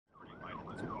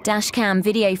Dashcam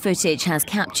video footage has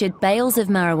captured bales of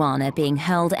marijuana being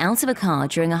hurled out of a car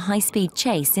during a high-speed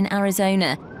chase in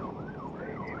Arizona.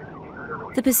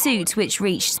 The pursuit, which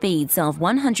reached speeds of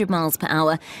 100 miles per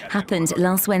hour, happened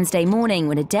last Wednesday morning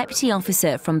when a deputy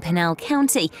officer from Pinal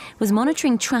County was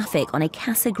monitoring traffic on a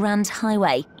Casa Grande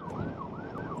highway.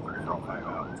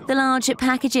 The large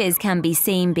packages can be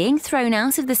seen being thrown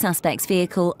out of the suspect's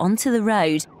vehicle onto the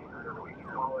road.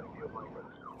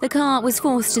 The car was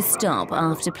forced to stop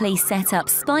after police set up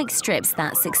spike strips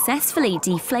that successfully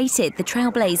deflated the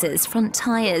Trailblazer's front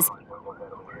tyres.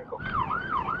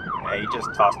 Yeah, he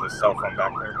just tossed his cell phone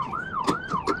back there.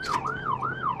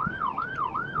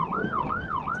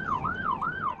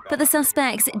 But the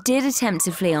suspects did attempt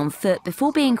to flee on foot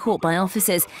before being caught by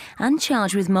officers and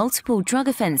charged with multiple drug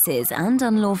offences and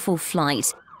unlawful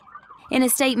flight. In a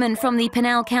statement from the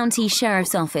Pinal County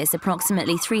Sheriff's Office,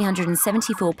 approximately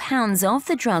 374 pounds of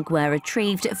the drug were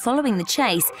retrieved following the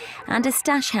chase, and a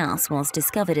stash house was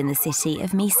discovered in the city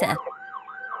of Mesa.